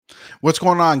What's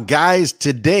going on, guys?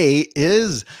 Today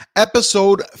is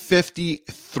episode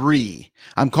 53.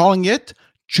 I'm calling it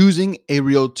Choosing a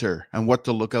Realtor and What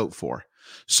to Look Out For.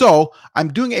 So,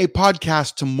 I'm doing a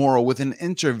podcast tomorrow with an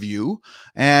interview,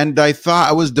 and I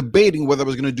was debating whether I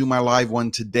was going to do my live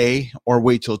one today or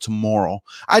wait till tomorrow.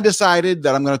 I decided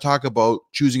that I'm going to talk about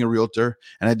choosing a realtor,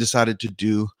 and I decided to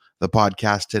do the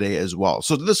podcast today as well.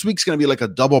 So this week's going to be like a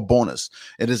double bonus.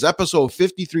 It is episode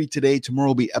 53 today. Tomorrow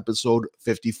will be episode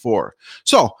 54.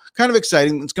 So kind of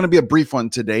exciting. It's going to be a brief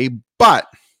one today, but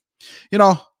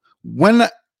when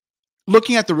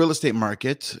looking at the real estate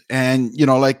market and,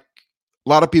 like a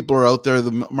lot of people are out there,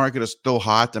 the market is still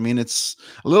hot. I mean, it's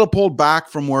a little pulled back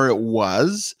from where it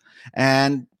was.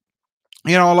 And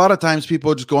a lot of times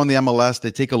people just go on the MLS, they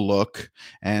take a look.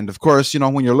 And of course,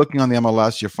 when you're looking on the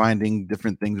MLS, you're finding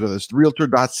different things, whether it's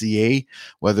realtor.ca,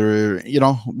 whether,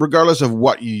 regardless of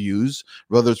what you use,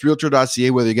 whether it's realtor.ca,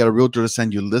 whether you get a realtor to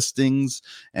send you listings,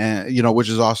 and, which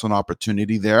is also an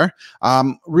opportunity there.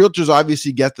 Realtors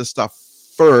obviously get the stuff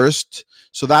first.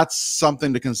 So that's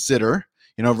something to consider,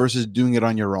 versus doing it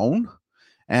on your own.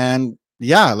 And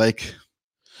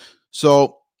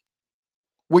so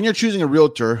when you're choosing a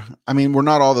realtor, I mean, we're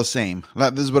not all the same.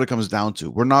 This is what it comes down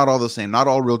to. We're not all the same. Not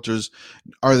all realtors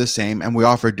are the same, and we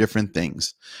offer different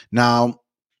things. Now,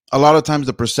 a lot of times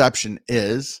the perception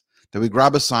is that we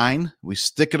grab a sign, we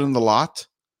stick it in the lot,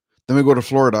 then we go to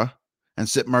Florida and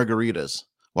sip margaritas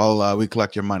while we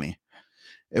collect your money.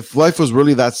 If life was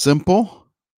really that simple,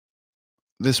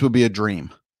 this would be a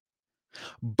dream.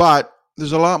 But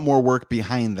there's a lot more work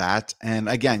behind that. And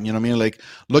again,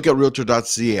 look at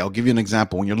realtor.ca. I'll give you an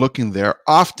example. When you're looking there,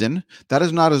 often that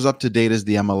is not as up to date as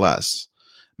the MLS.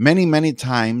 Many, many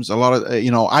times, a lot of,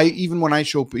 even when I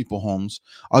show people homes,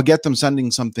 I'll get them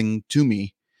sending something to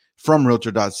me from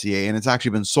realtor.ca and it's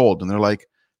actually been sold. And they're like,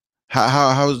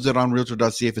 how is it on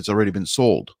realtor.ca if it's already been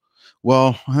sold?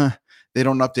 Well, they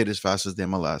don't update as fast as the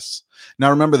MLS.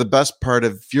 Now, remember, the best part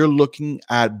of if you're looking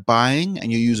at buying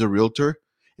and you use a realtor,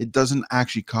 it doesn't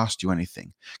actually cost you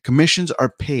anything. Commissions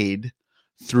are paid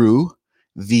through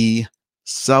the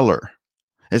seller.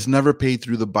 It's never paid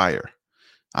through the buyer.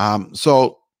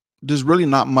 So there's really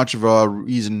not much of a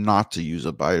reason not to use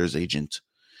a buyer's agent.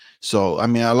 So, I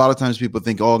mean, a lot of times people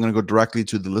think, I'm going to go directly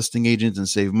to the listing agent and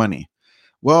save money.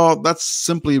 Well, that's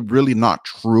simply really not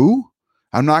true.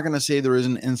 I'm not going to say there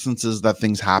isn't instances that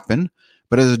things happen,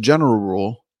 but as a general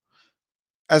rule,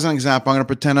 as an example, I'm going to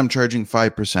pretend I'm charging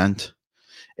 5%.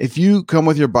 If you come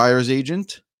with your buyer's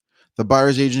agent, the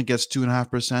buyer's agent gets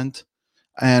 2.5%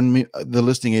 and the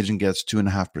listing agent gets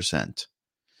 2.5%.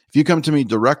 If you come to me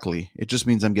directly, it just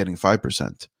means I'm getting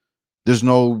 5%. There's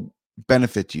no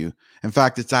benefit to you. In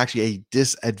fact, it's actually a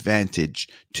disadvantage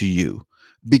to you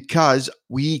because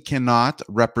we cannot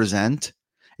represent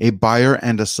a buyer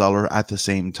and a seller at the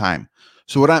same time.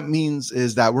 So what that means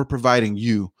is that we're providing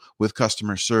you with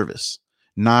customer service,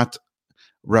 not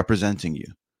representing you.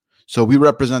 So we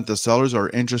represent the sellers. Our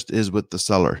interest is with the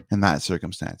seller in that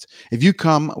circumstance. If you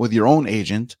come with your own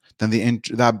agent, then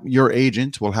your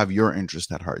agent will have your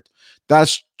interest at heart.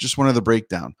 That's just one of the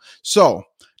breakdown. So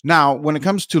now when it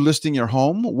comes to listing your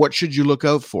home, what should you look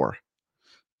out for?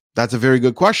 That's a very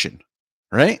good question,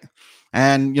 right?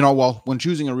 And, when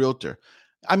choosing a realtor,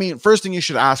 I mean, first thing you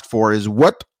should ask for is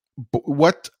what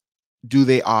do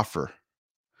they offer?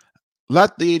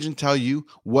 Let the agent tell you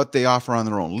what they offer on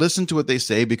their own. Listen to what they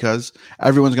say because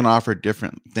everyone's going to offer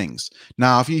different things.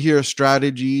 Now, if you hear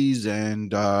strategies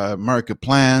and market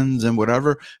plans and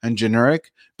whatever and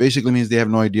generic, basically means they have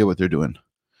no idea what they're doing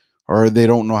or they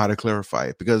don't know how to clarify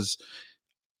it because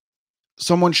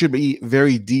someone should be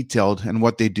very detailed in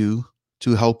what they do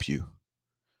to help you.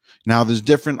 Now, there's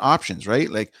different options, right?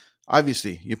 Like,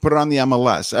 obviously, you put it on the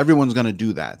MLS. Everyone's going to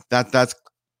do that. That's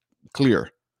clear.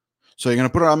 So you're going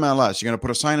to put it on MLS. You're going to put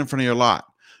a sign in front of your lot.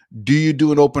 Do you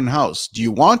do an open house? Do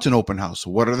you want an open house?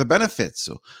 What are the benefits?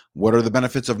 What are the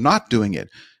benefits of not doing it?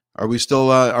 Are we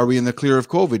in the clear of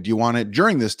COVID? Do you want it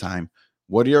during this time?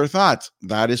 What are your thoughts?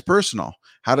 That is personal.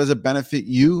 How does it benefit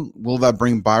you? Will that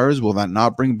bring buyers? Will that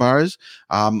not bring buyers?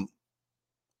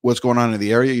 What's going on in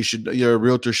the area? Your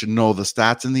realtor should know the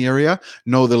stats in the area,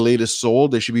 know the latest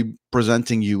sold. They should be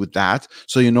presenting you with that.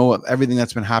 So you know everything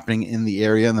that's been happening in the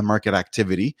area and the market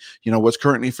activity, what's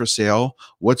currently for sale,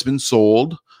 what's been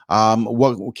sold,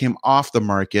 what came off the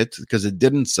market because it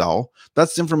didn't sell.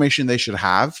 That's the information they should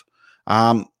have.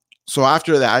 So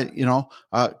after that,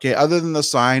 okay, other than the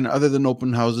sign, other than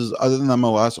open houses, other than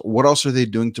MLS, what else are they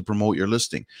doing to promote your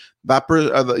listing?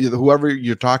 Whoever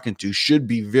you're talking to should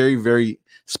be very, very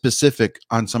specific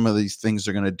on some of these things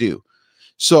they're going to do.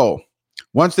 So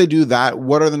Once they do that,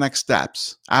 what are the next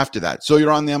steps after that? So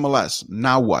you're on the MLS.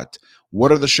 Now what?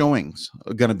 What are the showings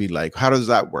going to be like? How does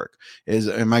that work?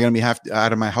 Am I going to be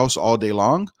out of my house all day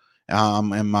long?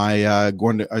 Am I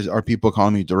going to? Are people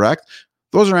calling me direct?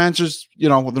 Those are answers. They're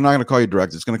not going to call you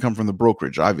direct. It's going to come from the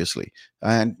brokerage, obviously.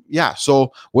 And yeah,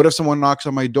 so what if someone knocks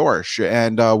on my door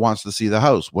and wants to see the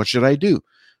house? What should I do?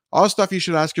 All stuff you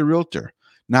should ask your realtor.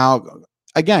 Now,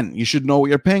 again, you should know what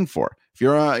you're paying for.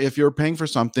 If you're paying for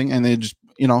something and they just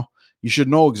you should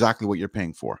know exactly what you're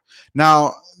paying for.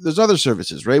 Now, there's other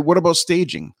services, right? What about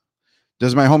staging?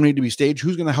 Does my home need to be staged?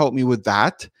 Who's going to help me with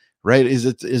that? Right? Is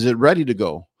it ready to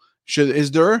go?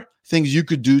 Is there things you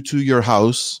could do to your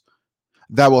house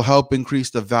that will help increase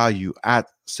the value at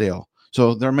sale?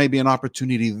 So there may be an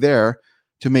opportunity there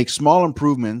to make small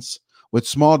improvements with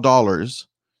small dollars,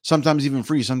 sometimes even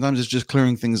free. Sometimes it's just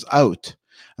clearing things out,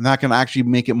 and that can actually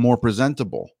make it more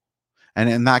presentable. And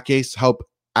in that case, help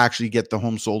actually get the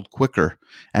home sold quicker.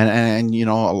 And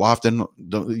often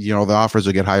the offers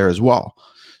will get higher as well.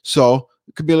 So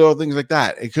it could be little things like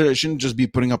that. It shouldn't just be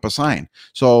putting up a sign.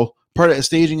 So part of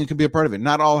staging, it could be a part of it.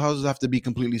 Not all houses have to be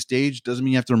completely staged. Doesn't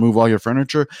mean you have to remove all your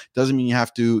furniture. Doesn't mean you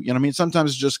have to,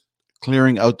 sometimes it's just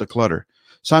clearing out the clutter.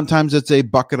 Sometimes it's a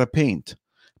bucket of paint.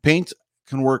 Paint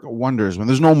can work wonders when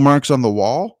there's no marks on the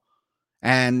wall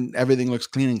and everything looks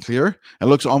clean and clear. It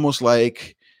looks almost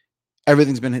like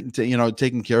everything's been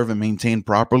taken care of and maintained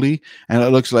properly, and it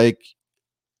looks like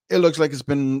it's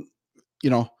been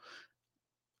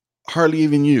hardly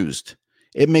even used.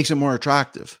 It makes it more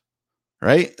attractive,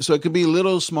 right? So it could be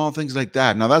little small things like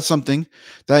that. Now that's something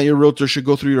that your realtor should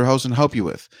go through your house and help you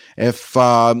with. If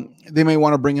they may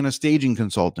want to bring in a staging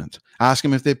consultant, ask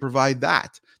them if they provide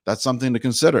that. That's something to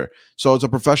consider. So it's a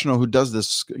professional who does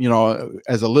this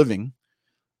as a living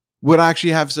would actually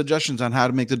have suggestions on how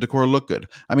to make the decor look good.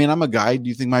 I mean, I'm a guy. Do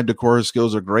you think my decor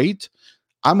skills are great?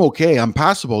 I'm okay. I'm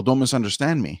passable. Don't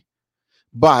misunderstand me.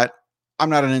 But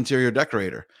I'm not an interior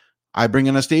decorator. I bring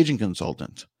in a staging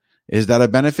consultant. Is that a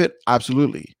benefit?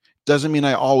 Absolutely. Doesn't mean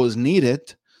I always need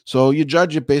it. So you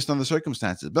judge it based on the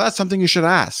circumstances. But that's something you should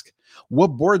ask.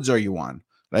 What boards are you on?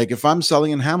 Like if I'm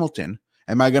selling in Hamilton,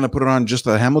 am I going to put it on just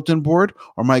the Hamilton board,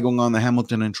 or am I going on the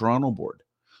Hamilton and Toronto board?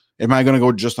 Am I going to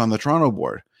go just on the Toronto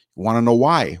board? You want to know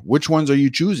why? Which ones are you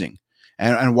choosing?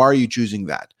 And why are you choosing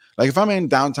that? Like if I'm in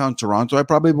downtown Toronto, I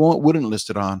probably wouldn't list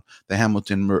it on the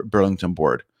Hamilton Burlington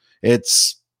board.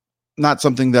 It's not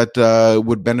something that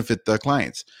would benefit the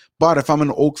clients. But if I'm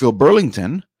in Oakville,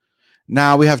 Burlington,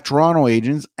 now we have Toronto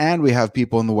agents and we have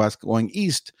people in the West going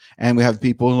east, and we have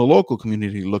people in the local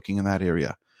community looking in that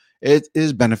area. It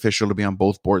is beneficial to be on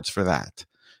both boards for that.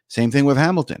 Same thing with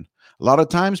Hamilton. A lot of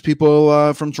times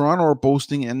people from Toronto are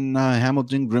posting in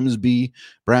Hamilton, Grimsby,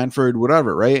 Brantford,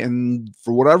 whatever, right? And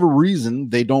for whatever reason,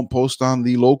 they don't post on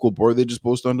the local board. They just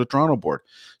post on the Toronto board.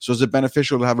 So is it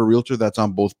beneficial to have a realtor that's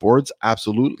on both boards?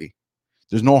 Absolutely.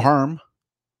 There's no harm.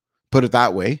 Put it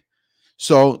that way.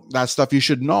 So that's stuff you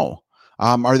should know.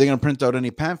 Are they going to print out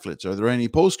any pamphlets? Are there any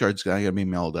postcards going to be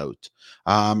mailed out?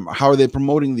 How are they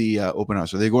promoting the open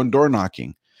house? Are they going door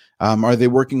knocking? Are they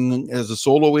working as a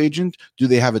solo agent? Do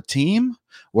they have a team?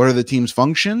 What are the team's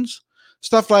functions?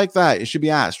 Stuff like that. It should be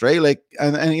asked, right? Like,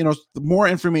 and the more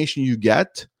information you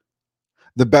get,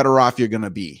 the better off you're going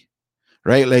to be,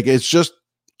 right? Like it's just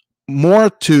more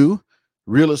to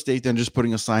real estate than just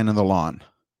putting a sign on the lawn.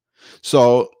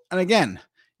 So, and again,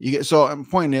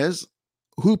 point is,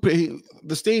 who pay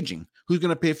the staging? Who's going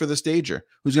to pay for the stager?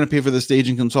 Who's going to pay for the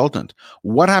staging consultant?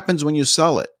 What happens when you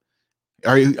sell it?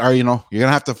 You're going to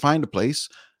have to find a place.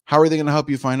 How are they going to help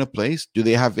you find a place? Do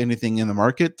they have anything in the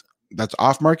market that's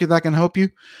off market that can help you?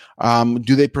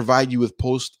 Do they provide you with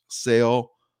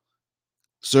post-sale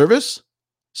service,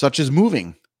 such as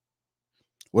moving?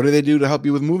 What do they do to help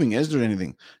you with moving? Is there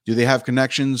anything? Do they have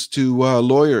connections to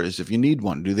lawyers if you need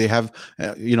one? Do they have,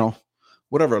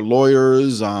 whatever,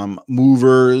 lawyers,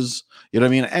 movers, you know what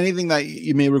I mean? Anything that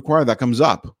you may require that comes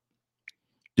up.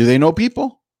 Do they know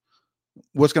people?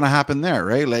 What's going to happen there,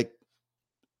 right? Like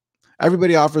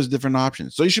everybody offers different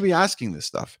options. So you should be asking this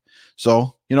stuff.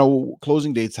 So,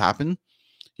 closing dates happen.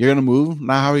 You're going to move.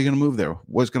 Now, how are you going to move there?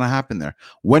 What's going to happen there?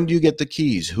 When do you get the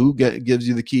keys? Who gives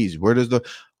you the keys?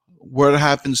 What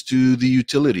happens to the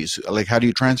utilities? Like, how do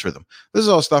you transfer them? This is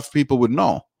all stuff people would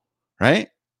know, right?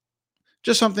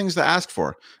 Just some things to ask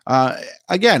for.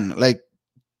 Again, like,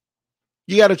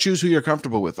 you got to choose who you're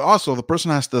comfortable with. Also, the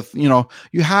person has to,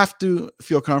 you have to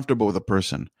feel comfortable with a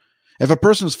person. If a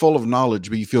person's full of knowledge,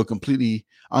 but you feel completely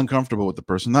uncomfortable with the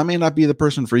person, that may not be the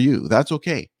person for you. That's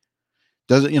okay.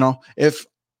 If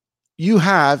you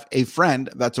have a friend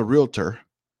that's a realtor,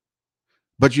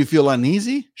 but you feel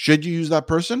uneasy, should you use that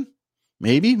person?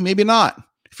 Maybe, maybe not.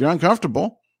 If you're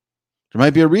uncomfortable, there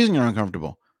might be a reason you're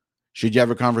uncomfortable. Should you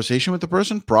have a conversation with the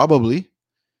person? Probably.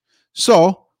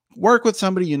 So work with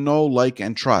somebody you know, like,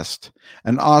 and trust.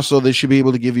 And also, they should be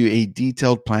able to give you a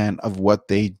detailed plan of what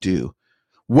they do.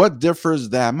 What differs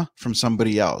them from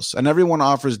somebody else? And everyone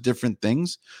offers different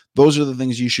things. Those are the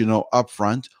things you should know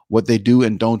upfront, what they do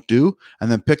and don't do,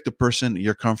 and then pick the person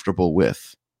you're comfortable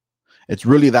with. It's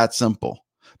really that simple.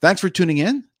 Thanks for tuning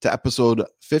in to episode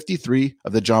 53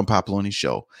 of the John Papaloni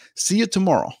Show. See you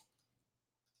tomorrow.